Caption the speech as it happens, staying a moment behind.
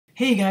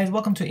Hey guys,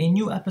 welcome to a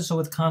new episode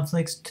with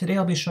Conflicts. Today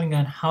I'll be showing you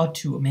on how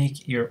to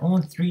make your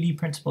own 3D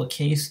printable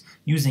case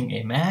using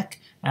a Mac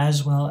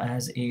as well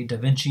as a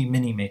DaVinci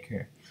Mini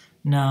Maker.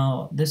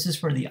 Now this is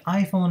for the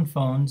iPhone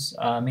phones,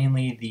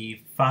 mainly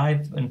the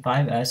 5 and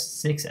 5S,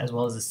 6 as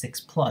well as the 6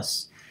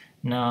 Plus.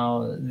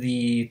 Now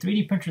the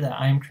 3D printer that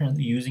I'm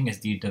currently using is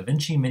the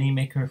DaVinci Mini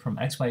Maker from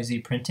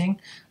XYZ Printing.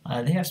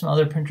 They have some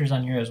other printers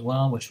on here as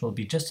well which will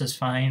be just as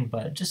fine,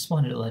 but just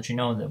wanted to let you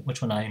know that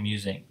which one I am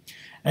using.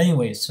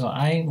 Anyway, so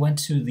I went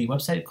to the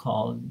website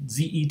called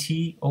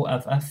zetoff.com,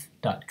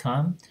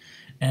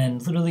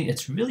 and literally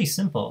it's really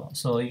simple.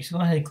 So you just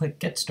go ahead and click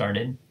Get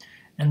Started,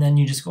 and then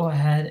you just go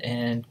ahead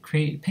and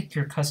pick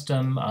your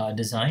custom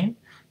design.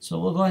 So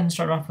we'll go ahead and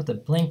start off with a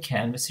blank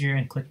canvas here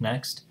and click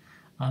Next.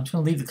 I'm just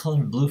going to leave the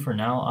color blue for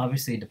now.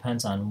 Obviously it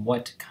depends on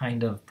what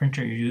kind of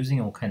printer you're using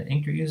and what kind of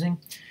ink you're using.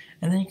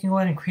 And then you can go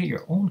ahead and create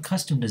your own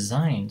custom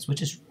designs,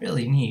 which is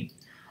really neat.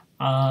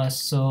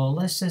 So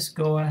let's just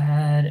go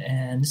ahead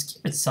and just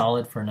keep it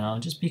solid for now,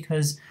 just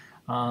because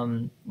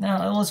now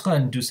let's go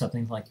ahead and do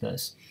something like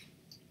this.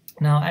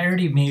 Now I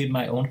already made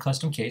my own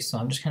custom case, so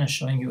I'm just kind of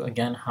showing you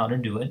again how to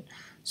do it.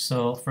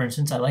 So for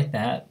instance, I like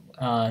that.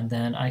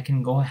 Then I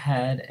can go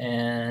ahead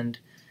and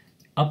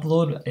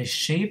upload a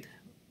shape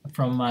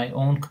from my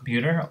own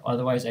computer.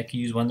 Otherwise I could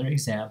use one of their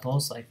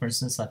examples, like for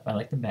instance if I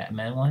like the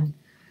Batman one.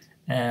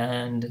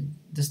 And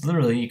just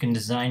literally you can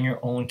design your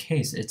own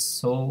case. It's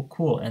so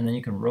cool, and then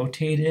you can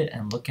rotate it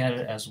and look at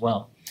it as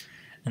well,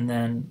 and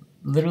then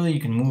literally you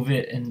can move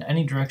it in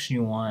any direction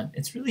you want.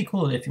 It's really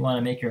cool if you want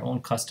to make your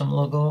own custom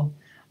logo.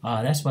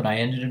 That's what I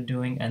ended up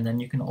doing, and then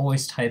you can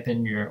always type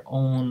in your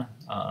own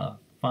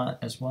font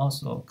as well,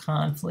 so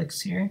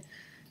conflicts here,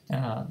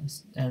 and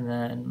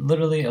then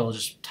literally it'll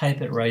just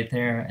type it right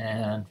there,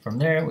 and from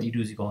there what you do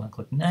is you go and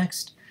click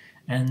Next.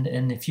 And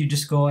if you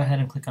just go ahead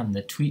and click on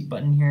the tweet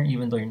button here,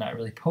 even though you're not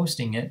really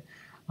posting it,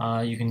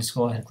 you can just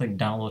go ahead and click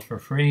download for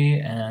free,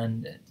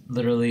 and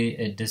literally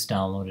it just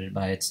downloaded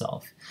by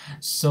itself.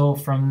 So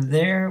from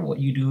there what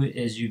you do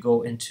is you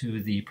go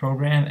into the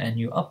program and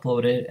you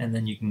upload it, and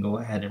then you can go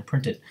ahead and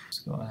print it.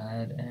 Just go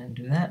ahead and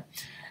do that,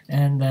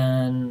 and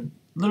then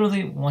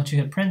literally once you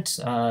hit print,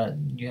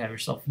 you have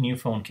yourself a new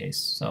phone case.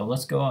 So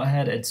let's go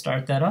ahead and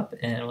start that up,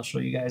 and I'll show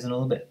you guys in a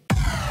little bit.